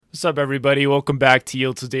What's up, everybody? Welcome back to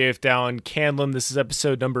Yield to DF Down Candlem. This is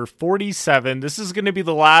episode number 47. This is going to be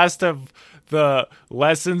the last of the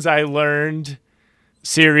lessons I learned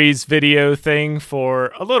series video thing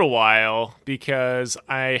for a little while because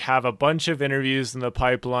I have a bunch of interviews in the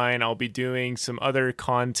pipeline. I'll be doing some other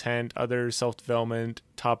content, other self-development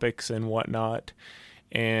topics and whatnot.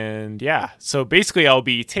 And yeah, so basically I'll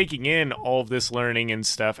be taking in all of this learning and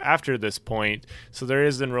stuff after this point. So there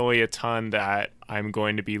isn't really a ton that I'm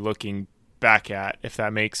going to be looking back at, if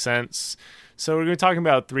that makes sense. So we're going to be talking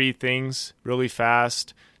about three things really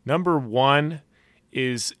fast. Number one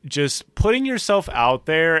is just putting yourself out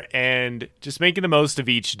there and just making the most of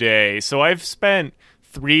each day. So I've spent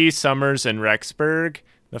 3 summers in Rexburg.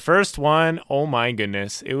 The first one, oh my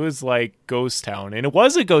goodness, it was like ghost town. And it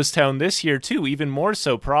was a ghost town this year too, even more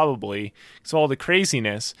so probably, because of all the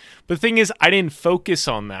craziness. But the thing is, I didn't focus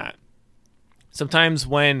on that. Sometimes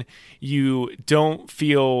when you don't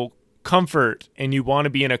feel comfort and you want to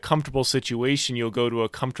be in a comfortable situation, you'll go to a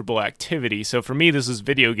comfortable activity. So for me, this is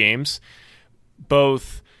video games.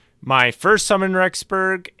 Both my first summer in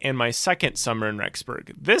Rexburg and my second summer in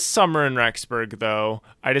Rexburg. This summer in Rexburg, though,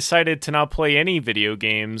 I decided to not play any video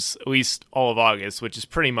games, at least all of August, which is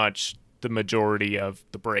pretty much the majority of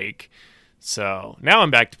the break. So now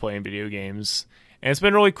I'm back to playing video games, and it's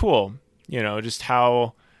been really cool. You know, just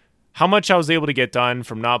how much I was able to get done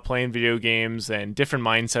from not playing video games and different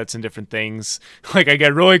mindsets and different things. Like, I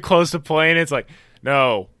get really close to playing, it's like,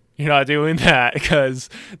 no, you're not doing that, because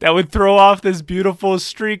that would throw off this beautiful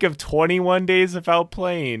streak of 21 days without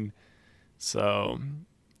playing. So,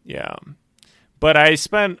 yeah. But I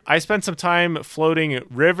spent some time floating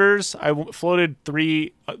rivers. I floated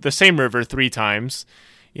the same river 3 times.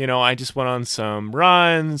 You know, I just went on some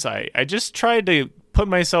runs. I just tried to put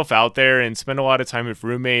myself out there and spend a lot of time with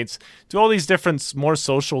roommates, do all these different, more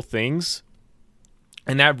social things.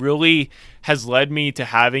 And that really has led me to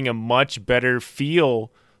having a much better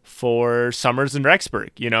feel for summers in Rexburg.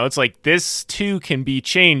 You know, it's like this too can be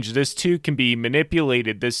changed. This too can be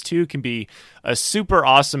manipulated. This too can be a super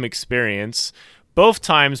awesome experience. Both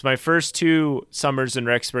times, my first 2 summers in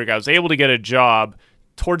Rexburg, I was able to get a job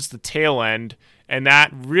towards the tail end, and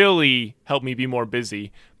that really helped me be more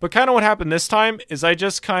busy. But kind of what happened this time is I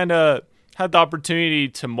just kind of had the opportunity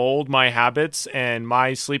to mold my habits, and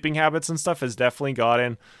my sleeping habits and stuff has definitely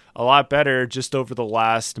gotten a lot better just over the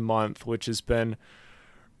last month, which has been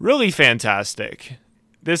really fantastic.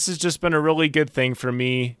 This has just been a really good thing for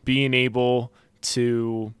me, being able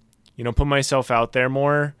to, you know, put myself out there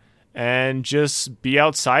more and just be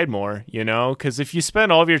outside more, you know, because if you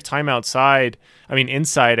spend all of your time inside,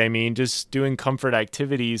 just doing comfort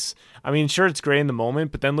activities, I mean, sure, it's great in the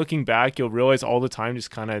moment, but then looking back, you'll realize all the time just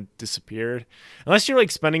kind of disappeared. Unless you're like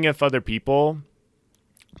spending it with other people.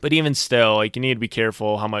 But even still, like, you need to be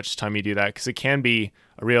careful how much time you do that, because it can be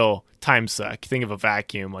a real time suck. Think of a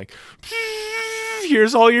vacuum, like,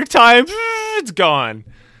 here's all your time, it's gone.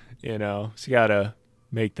 You know, so you gotta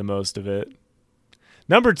make the most of it.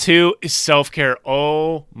 Number 2 is self-care.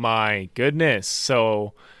 Oh my goodness.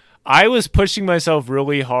 So I was pushing myself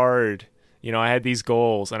really hard. You know, I had these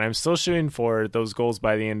goals, and I'm still shooting for those goals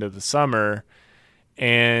by the end of the summer.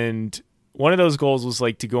 And one of those goals was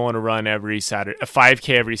like to go on a run every Saturday, a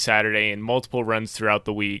 5K every Saturday, and multiple runs throughout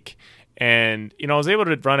the week. And, you know, I was able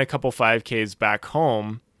to run a couple 5Ks back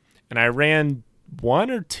home, and I ran 1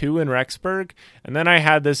 or 2 in Rexburg. And then I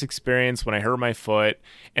had this experience when I hurt my foot,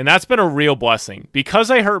 and that's been a real blessing. Because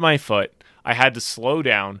I hurt my foot, I had to slow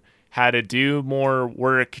down, had to do more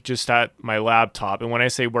work just at my laptop. And when I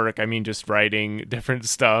say work, I mean just writing different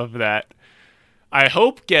stuff that I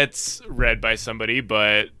hope gets read by somebody,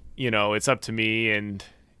 but you know, it's up to me and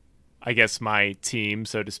I guess my team,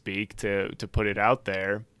 so to speak, to put it out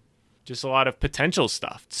there. Just a lot of potential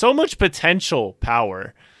stuff. So much potential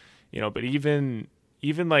power, you know, but even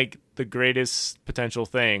like the greatest potential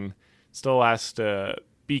thing still has to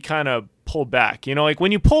be kind of pulled back. You know, like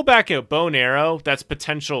when you pull back a bow and arrow, that's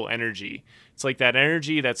potential energy. It's like that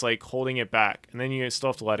energy that's like holding it back. And then you still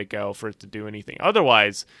have to let it go for it to do anything.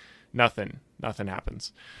 Otherwise, nothing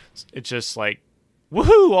happens. It's just like,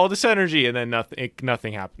 woohoo, all this energy, and then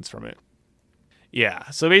nothing happens from it. Yeah,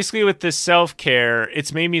 so basically with this self-care,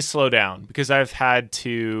 it's made me slow down because I've had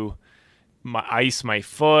to ice my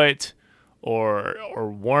foot or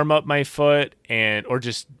warm up my foot or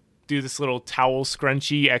just do this little towel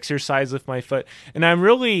scrunchy exercise with my foot. And I've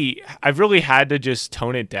really had to just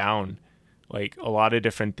tone it down, like a lot of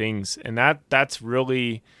different things. And that's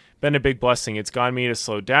really been a big blessing. It's gotten me to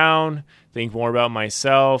slow down, think more about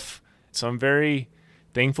myself. So I'm very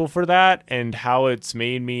thankful for that and how it's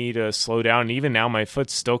made me to slow down. And even now my foot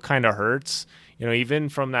still kind of hurts. Even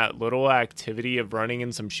from that little activity of running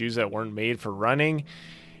in some shoes that weren't made for running,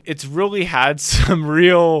 it's really had some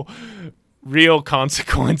real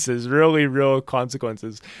consequences, really real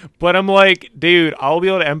consequences. But I'm like, dude, I'll be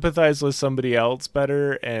able to empathize with somebody else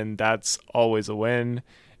better, and that's always a win.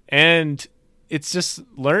 And it's just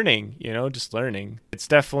learning, just learning. It's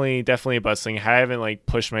definitely a blessing. I haven't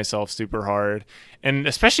pushed myself super hard. And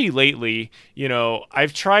especially lately,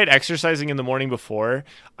 I've tried exercising in the morning before.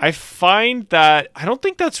 I find that I don't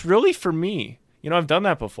think that's really for me. I've done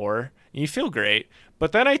that before and you feel great,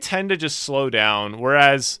 but then I tend to just slow down.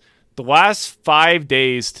 Whereas the last 5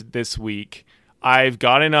 days to this week, I've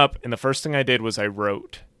gotten up and the first thing I did was I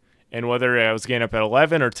wrote. And whether I was getting up at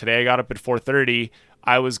 11 or today I got up at 4:30,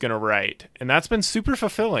 I was going to write. And that's been super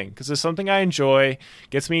fulfilling because it's something I enjoy,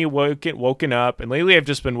 gets me woken up. And lately I've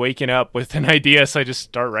just been waking up with an idea, so I just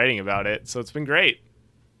start writing about it. So it's been great.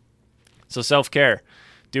 So self-care,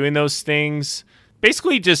 doing those things,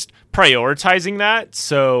 basically just prioritizing that.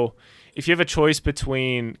 So if you have a choice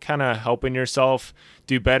between kind of helping yourself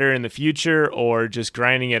do better in the future or just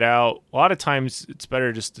grinding it out, a lot of times it's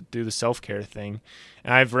better just to do the self-care thing.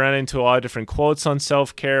 And I've run into a lot of different quotes on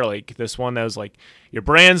self-care, like this one that was like, your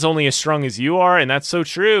brand's only as strong as you are. And that's so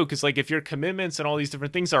true, because if your commitments and all these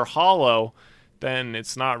different things are hollow, then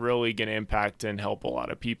it's not really going to impact and help a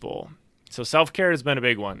lot of people. So self-care has been a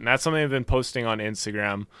big one. And that's something I've been posting on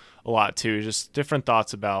Instagram a lot too, just different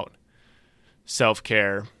thoughts about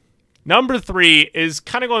self-care. Number 3 is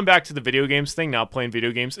kind of going back to the video games thing, now playing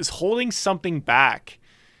video games, is holding something back.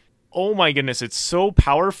 Oh my goodness, it's so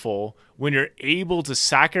powerful when you're able to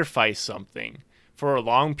sacrifice something for a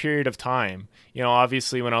long period of time.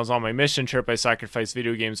 Obviously when I was on my mission trip, I sacrificed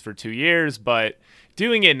video games for 2 years, but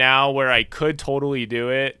doing it now where I could totally do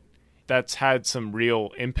it, that's had some real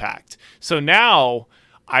impact. So now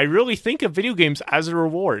I really think of video games as a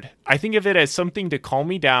reward. I think of it as something to calm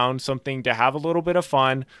me down, something to have a little bit of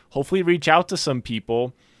fun, hopefully reach out to some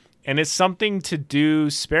people, and it's something to do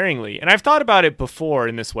sparingly. And I've thought about it before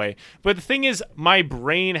in this way, but the thing is, my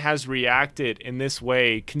brain has reacted in this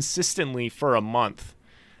way consistently for a month.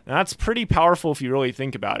 And that's pretty powerful if you really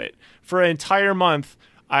think about it. For an entire month,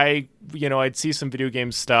 I'd see some video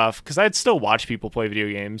game stuff, because I'd still watch people play video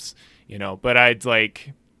games, but I'd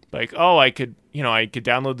oh, I could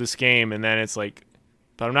download this game, and then it's like,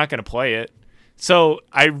 but I'm not going to play it. So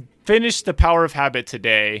I finished The Power of Habit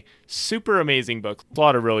today. Super amazing book. A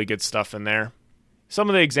lot of really good stuff in there. Some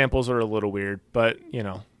of the examples are a little weird, but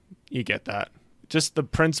you get that. Just the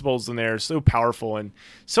principles in there are so powerful and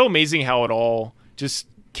so amazing how it all just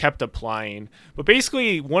kept applying. But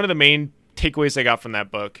basically, one of the main takeaways I got from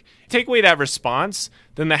that book, take away that response,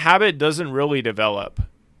 then the habit doesn't really develop.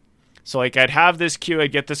 So I'd have this cue,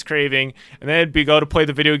 I'd get this craving, and then it'd go to play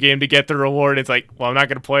the video game to get the reward. It's like, well, I'm not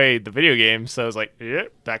going to play the video game. So I was like, yeah,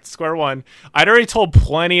 back to square one. I'd already told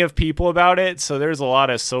plenty of people about it, so there's a lot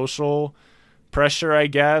of social pressure, I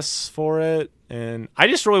guess, for it. And I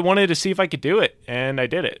just really wanted to see if I could do it, and I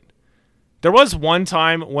did it. There was one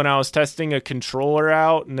time when I was testing a controller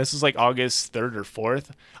out, and this was August 3rd or 4th.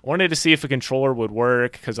 I wanted to see if a controller would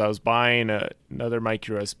work because I was buying another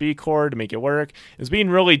micro USB cord to make it work. It was being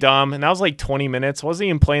really dumb, and that was 20 minutes. I wasn't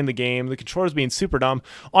even playing the game. The controller was being super dumb.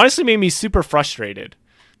 Honestly, made me super frustrated.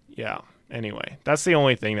 Yeah, anyway, that's the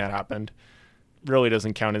only thing that happened. Really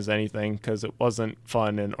doesn't count as anything because it wasn't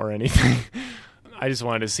fun or anything. I just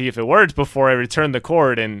wanted to see if it worked before I returned the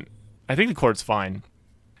cord, and I think the cord's fine.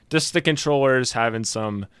 Just the controller's having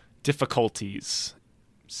some difficulties.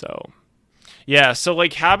 So, yeah. So,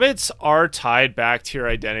 habits are tied back to your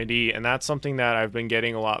identity. And that's something that I've been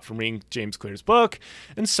getting a lot from reading James Clear's book.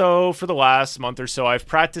 And so, for the last month or so, I've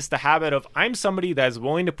practiced the habit of I'm somebody that's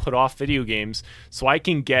willing to put off video games so I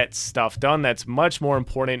can get stuff done that's much more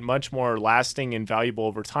important, much more lasting and valuable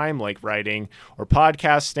over time, like writing or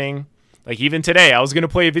podcasting. Even today, I was going to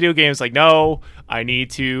play video games. No, I need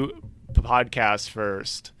to podcast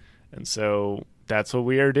first. And so that's what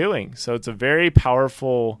we are doing. So it's a very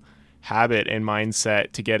powerful habit and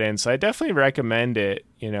mindset to get in. So I definitely recommend it,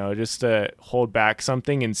 just to hold back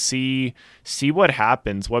something and see what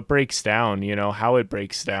happens, what breaks down, how it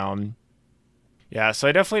breaks down. Yeah, so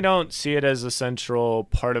I definitely don't see it as a central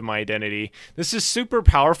part of my identity. This is super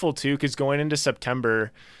powerful too, because going into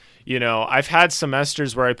September, I've had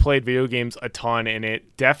semesters where I played video games a ton, and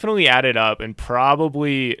it definitely added up and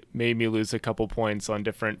probably made me lose a couple points on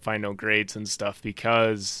different final grades and stuff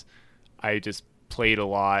because I just played a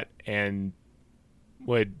lot and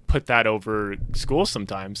would put that over school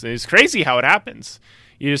sometimes. And it's crazy how it happens.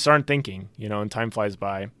 You just aren't thinking, and time flies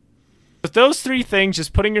by. With those 3 things,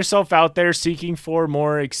 just putting yourself out there, seeking for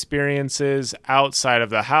more experiences outside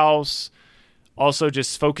of the house, Also,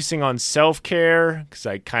 just focusing on self-care because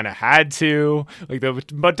I kind of had to.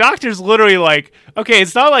 But doctor's literally like, okay,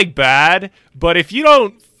 it's not like bad, but if you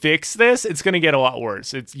don't fix this, it's going to get a lot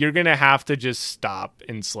worse. You're going to have to just stop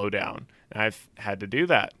and slow down. And I've had to do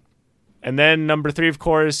that. And then number 3, of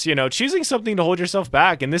course, choosing something to hold yourself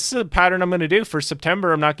back. And this is a pattern I'm going to do for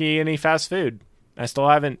September. I'm not going to eat any fast food. I still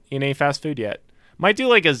haven't eaten any fast food yet. Might do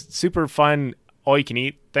like a super fun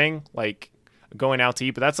all-you-can-eat thing, like going out to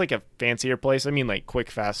eat, but that's like a fancier place. I mean, like quick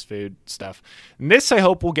fast food stuff. And this, I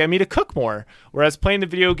hope, will get me to cook more. Whereas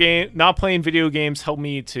not playing video games helped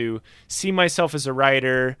me to see myself as a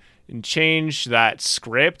writer and change that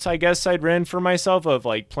script, I guess, I'd written for myself of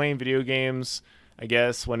like playing video games, I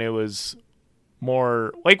guess, when it was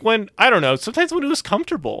more like sometimes when it was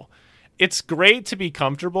comfortable. It's great to be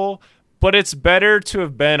comfortable, but it's better to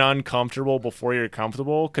have been uncomfortable before you're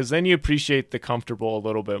comfortable, because then you appreciate the comfortable a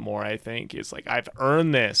little bit more, I think. It's like, I've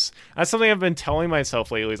earned this. That's something I've been telling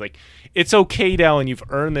myself lately. It's like, it's okay, Dallin, you've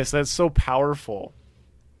earned this. That's so powerful.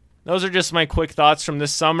 Those are just my quick thoughts from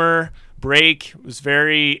this summer break. It was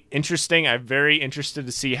very interesting. I'm very interested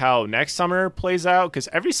to see how next summer plays out, because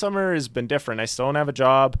every summer has been different. I still don't have a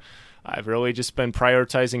job. I've really just been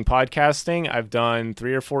prioritizing podcasting. I've done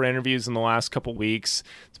 3 or 4 interviews in the last couple weeks.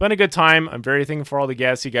 It's been a good time. I'm very thankful for all the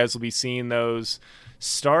guests. You guys will be seeing those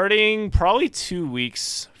starting probably 2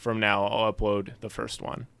 weeks from now. I'll upload the first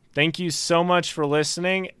one. Thank you so much for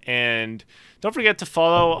listening. And don't forget to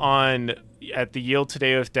follow at the Yield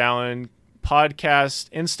Today with Dallin podcast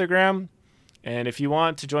Instagram. And if you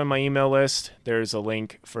want to join my email list, there's a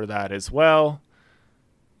link for that as well.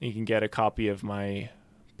 You can get a copy of my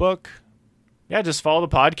book. Yeah, just follow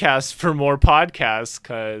the podcast for more podcasts,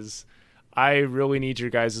 because I really need your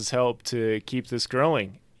guys' help to keep this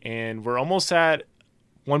growing. And we're almost at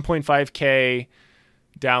 1.5K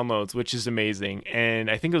downloads, which is amazing. And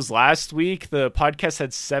I think it was last week, the podcast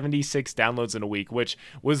had 76 downloads in a week, which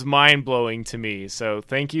was mind-blowing to me. So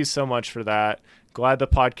thank you so much for that. Glad the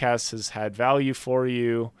podcast has had value for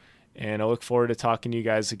you, and I look forward to talking to you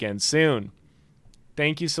guys again soon.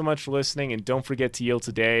 Thank you so much for listening, and don't forget to yield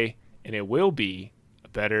today, and it will be a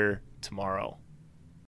better tomorrow.